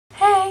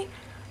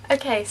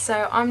Okay,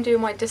 so I'm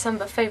doing my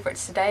December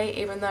favourites today,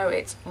 even though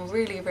it's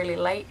really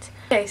late.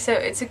 Okay, so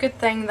it's a good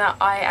thing that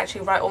I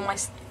actually write all my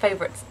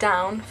favourites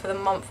down for the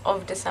month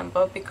of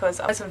December, because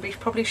I would be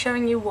probably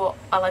showing you what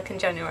I like in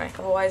January,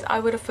 otherwise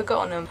I would have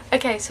forgotten them.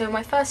 Okay, so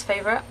my first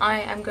favourite I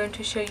am going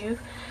to show you.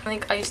 I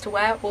think I used to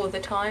wear it all the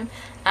time,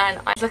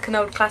 and it's like an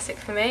old classic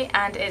for me,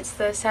 and it's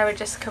the Sarah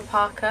Jessica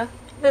Parker.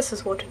 This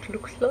is what it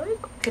looks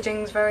like.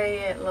 Packaging's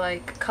very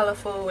like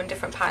colourful and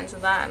different patterns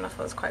of that, and I thought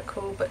it was quite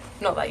cool, but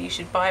not that you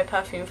should buy a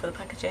perfume for the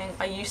packaging.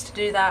 I used to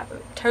do that,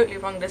 totally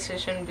wrong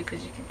decision,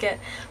 because you could get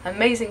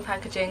amazing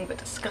packaging but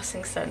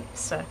disgusting scents,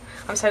 so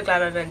I'm so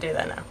glad I don't do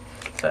that now.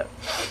 But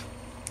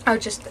I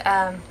would just,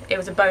 it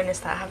was a bonus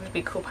that it happened to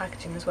be cool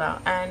packaging as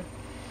well, and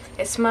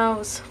it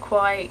smells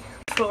quite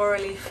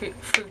florally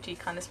fruity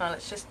kind of smell.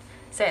 Let's just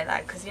say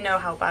that, because you know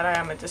how bad I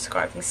am at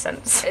describing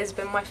scents. It's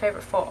been my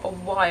favourite for a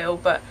while,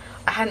 but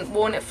I hadn't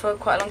worn it for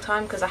quite a long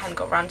time because I hadn't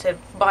got around to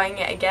buying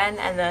it again,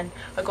 and then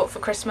I got it for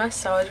Christmas,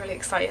 so I was really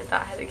excited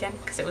that I had it again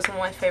because it was one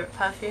of my favourite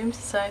perfumes,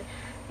 so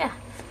yeah.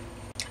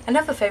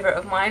 Another favourite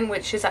of mine,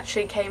 which is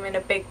actually came in a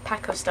big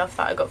pack of stuff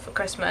that I got for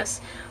Christmas.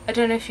 I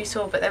don't know if you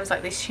saw, but there was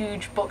like these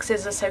huge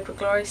boxes of Soap &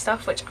 Glory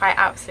stuff, which I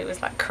absolutely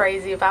was like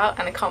crazy about,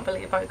 and I can't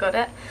believe I got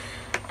it.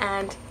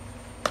 And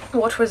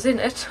what was in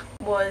it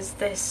was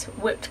this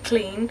Whipped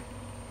Clean,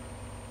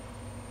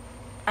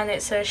 and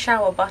it's a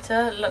shower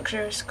butter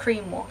luxurious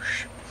cream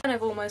wash. Kind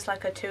of almost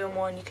like a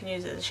 2-in-1, you can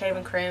use it as a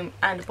shaving cream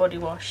and a body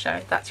wash,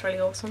 so that's really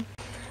awesome.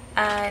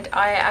 And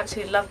I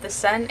absolutely love the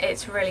scent,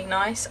 it's really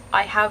nice.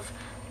 I have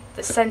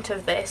the scent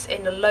of this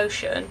in the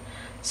lotion,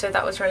 so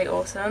that was really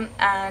awesome,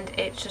 and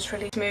it's just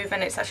really smooth,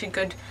 and it's actually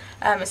good.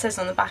 It says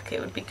on the back it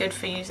would be good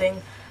for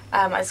using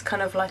as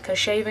kind of like a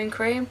shaving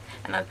cream,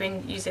 and I've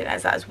been using it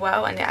as that as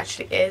well, and it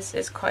actually is.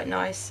 It's quite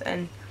nice,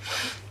 and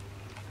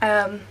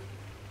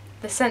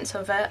the scents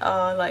of it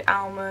are like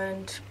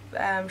almond,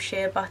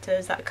 shea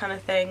butters, that kind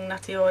of thing,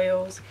 nutty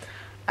oils,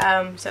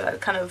 so that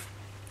kind of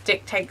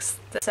dictates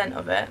the scent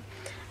of it.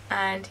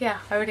 And yeah,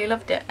 I really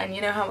loved it, and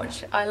you know how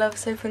much I love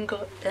Soap &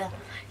 Glory.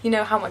 You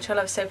know how much I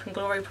love Soap &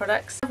 Glory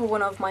products.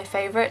 One of my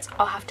favourites,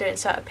 I'll have to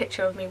insert a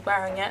picture of me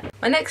wearing it.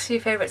 My next few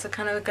favourites are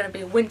kind of going to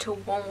be winter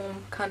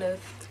warm kind of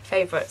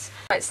favourites.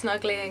 Quite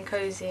snuggly and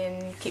cosy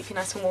and keep you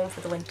nice and warm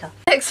for the winter.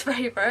 Next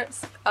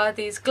favourites are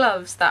these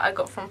gloves that I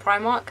got from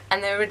Primark,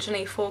 and they're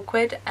originally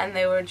 £4 and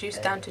they were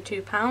reduced down to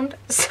 £2.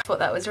 So I thought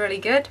that was really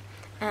good,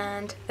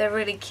 and they're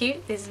really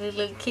cute, these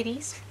little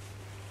kitties.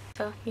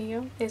 So here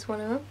you go, here's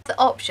one of them. The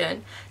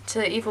option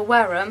to either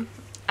wear them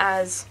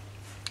as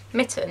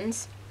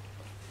mittens,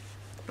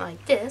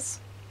 like this,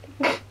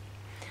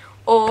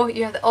 or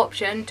you have the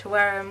option to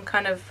wear them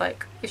kind of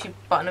like, if you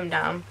button them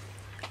down,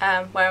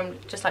 wear them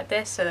just like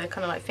this, so they're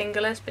kind of like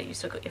fingerless, but you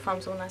still got your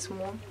thumbs all nice and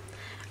warm.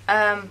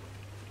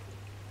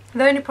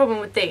 The only problem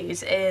with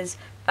these is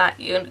that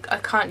I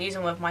can't use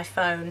them with my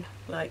phone.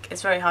 Like,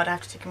 it's very hard, I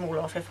have to take them all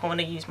off if I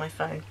want to use my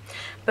phone.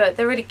 But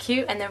they're really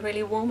cute, and they're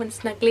really warm and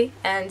snuggly,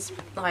 and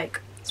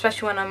like,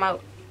 especially when I'm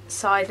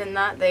outside and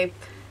that, they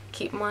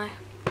keep my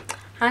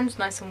hands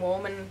nice and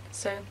warm, and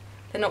so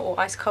they're not all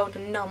ice cold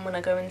and numb when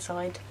I go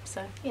inside.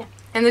 So yeah,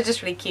 and they're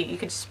just really cute. You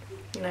could just,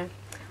 you know,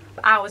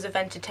 hours of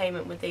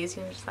entertainment with these,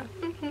 you know, just like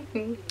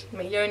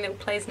make your own little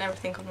plays and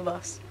everything on the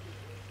bus,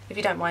 if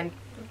you don't mind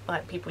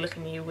like people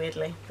looking at you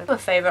weirdly. Another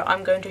favourite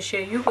I'm going to show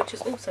you, which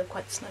is also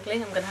quite snuggly.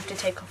 I'm going to have to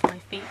take off my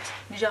feet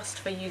just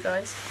for you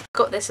guys.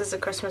 Got this as a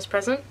Christmas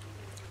present,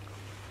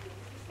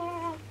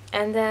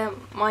 and they're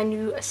my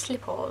new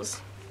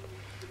slippers,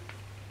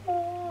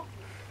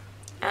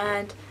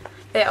 and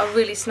they are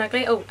really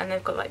snuggly. Oh, and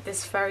they've got like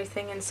this furry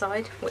thing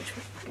inside, which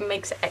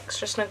makes it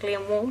extra snuggly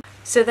and warm.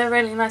 So they're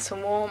really nice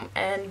and warm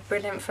and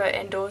brilliant for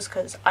indoors,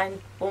 because I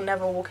will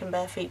never walk in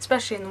bare feet,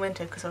 especially in the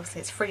winter, because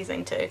obviously it's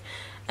freezing too.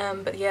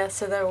 But yeah,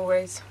 so they're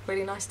always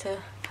really nice to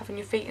have on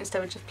your feet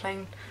instead of just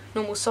plain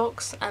normal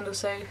socks, and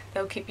also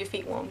they'll keep your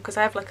feet warm, because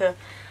I have like a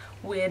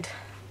weird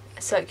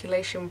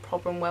circulation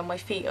problem where my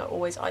feet are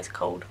always ice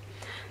cold.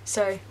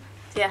 So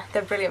yeah,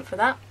 they're brilliant for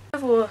that.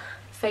 Another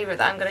favourite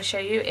that I'm going to show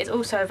you is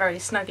also a very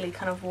snuggly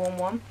kind of warm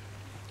one,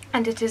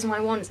 and it is my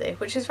onesie,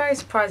 which is very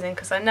surprising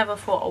because I never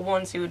thought a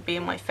onesie would be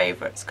in my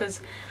favourites,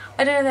 because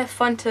I don't know, they're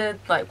fun to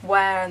like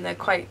wear, and they're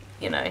quite,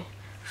 you know,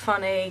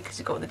 funny because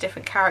you've got all the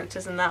different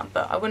characters and that,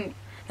 but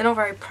they're not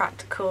very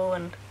practical,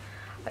 and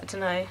I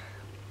don't know,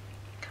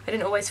 I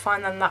didn't always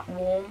find them that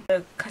warm,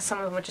 because some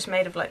of them are just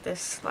made of like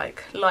this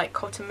like light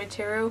cotton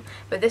material,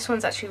 but this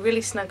one's actually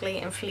really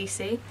snuggly and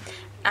fleecy.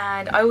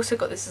 And I also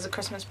got this as a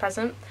Christmas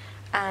present,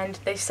 and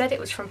they said it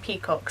was from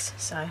Peacocks,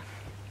 so.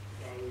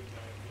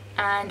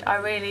 And I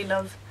really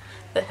love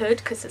the hood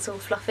because it's all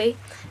fluffy,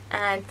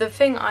 and the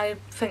thing I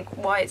think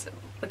why it's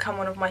become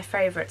one of my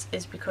favourites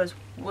is because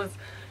with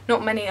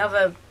not many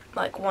other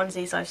like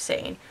onesies I've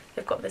seen,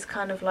 they've got this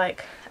kind of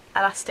like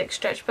elastic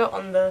stretch bit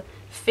on the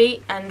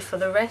feet and for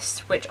the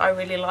wrists, which I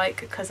really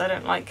like, because I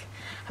don't like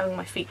having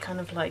my feet kind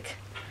of like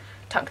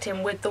tucked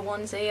in with the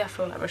onesie. I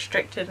feel like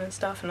restricted and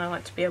stuff, and I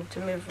like to be able to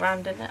move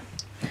around in it.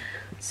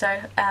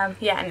 So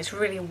yeah, and it's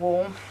really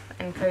warm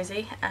and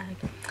cozy, and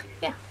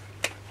yeah,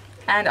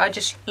 And I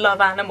just love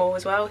Animal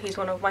as well. He's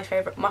one of my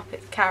favourite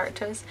Muppet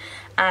characters,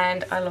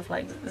 and I love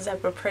like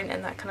zebra print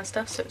and that kind of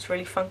stuff, so it's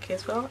really funky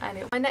as well.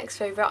 And my next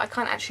favourite, I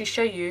can't actually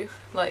show you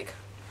like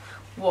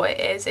what it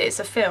is. It's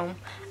a film,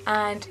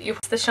 and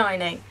it's The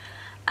Shining.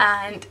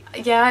 And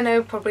yeah, I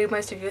know probably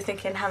most of you are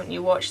thinking, haven't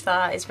you watched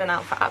that? It's been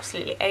out for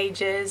absolutely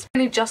ages. I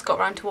only just got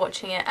around to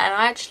watching it, and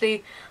I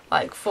actually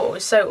like thought it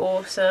was so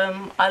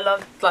awesome. I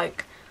loved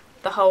like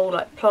the whole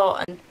like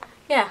plot, and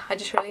yeah, I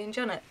just really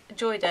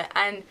enjoyed it.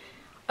 And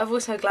I'm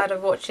also glad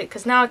I've watched it,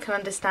 because now I can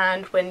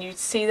understand when you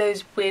see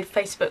those weird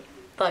Facebook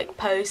like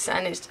posts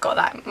and it's got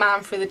that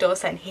man through the door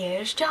saying,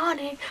 "Here's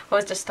Johnny," or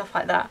it's just stuff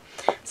like that.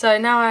 So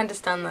now I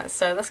understand that,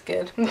 so that's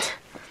good.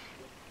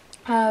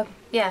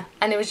 Yeah,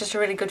 and it was just a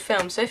really good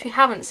film, so if you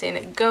haven't seen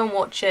it, go and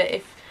watch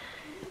it,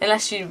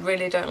 unless you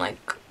really don't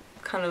like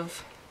kind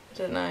of, I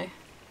don't know,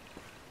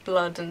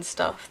 blood and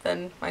stuff,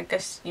 then I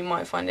guess you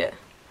might find it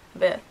a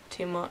bit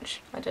too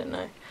much, I don't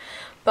know.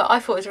 But I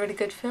thought it was a really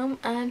good film,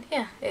 and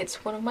yeah,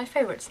 it's one of my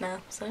favourites now,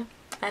 so,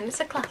 and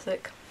it's a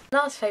classic.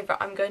 Last favourite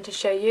I'm going to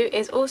show you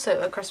is also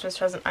a Christmas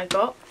present I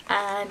got,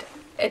 and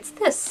it's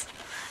this.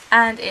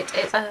 And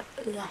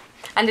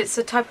it's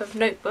a type of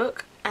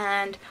notebook,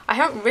 and I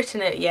haven't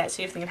written it yet,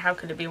 so you're thinking how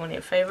could it be one of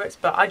your favourites,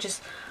 but I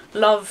just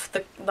love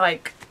the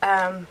like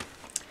kind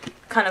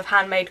of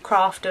handmade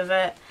craft of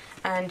it,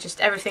 and just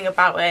everything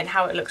about it, and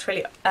how it looks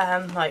really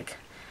like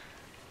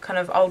kind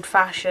of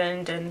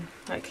old-fashioned and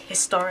like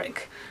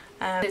historic.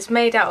 It's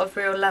made out of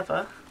real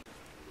leather,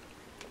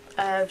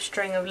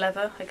 string of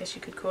leather I guess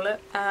you could call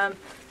it, and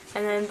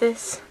then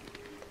this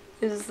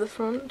is the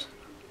front,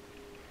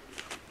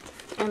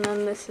 and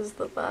then this is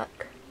the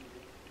back,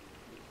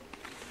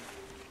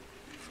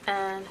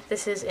 and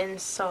this is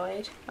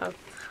inside. Oh,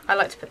 I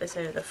like to put this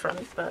over the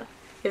front, but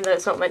even though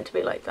it's not meant to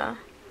be like that.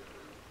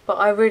 But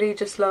I really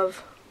just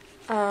love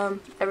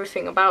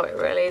everything about it,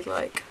 really,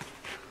 like,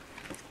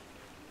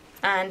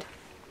 and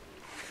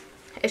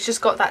it's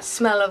just got that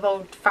smell of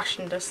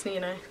old-fashionedness, you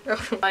know.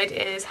 It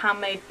is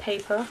handmade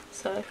paper,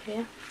 so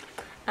yeah,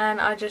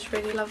 and I just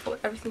really love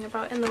everything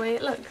about it and the way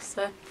it looks,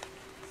 so.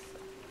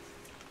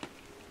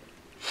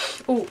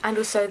 Oh, and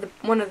also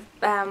one of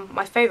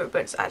my favourite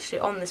books actually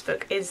on this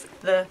book is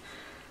the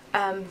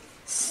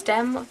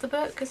stem of the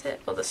book, is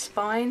it? Or the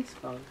spine?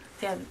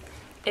 Yeah,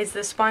 is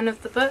the spine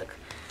of the book.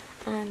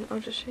 And I'll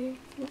just show you.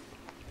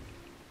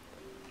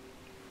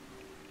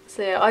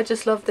 So yeah, I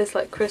just love this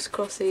like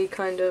crisscrossy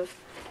kind of,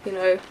 you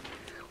know,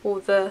 all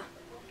the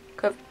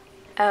kind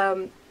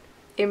of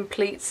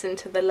impleats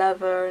into the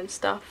leather and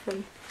stuff,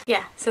 and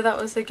yeah, so that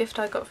was the gift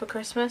I got for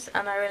Christmas,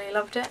 and I really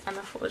loved it, and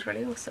I thought it was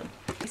really awesome.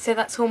 So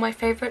that's all my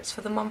favourites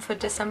for the month of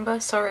December.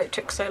 Sorry it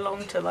took so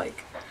long to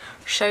like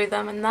show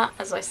them and that.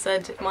 As I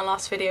said in my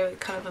last video,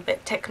 kind of a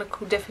bit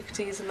technical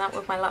difficulties and that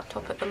with my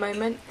laptop at the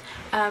moment.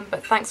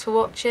 But thanks for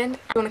watching.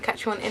 I want to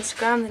catch you on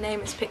Instagram, the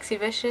name is Pixie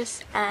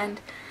Vicious,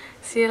 and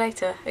see you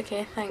later.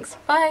 Okay, thanks,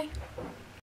 bye!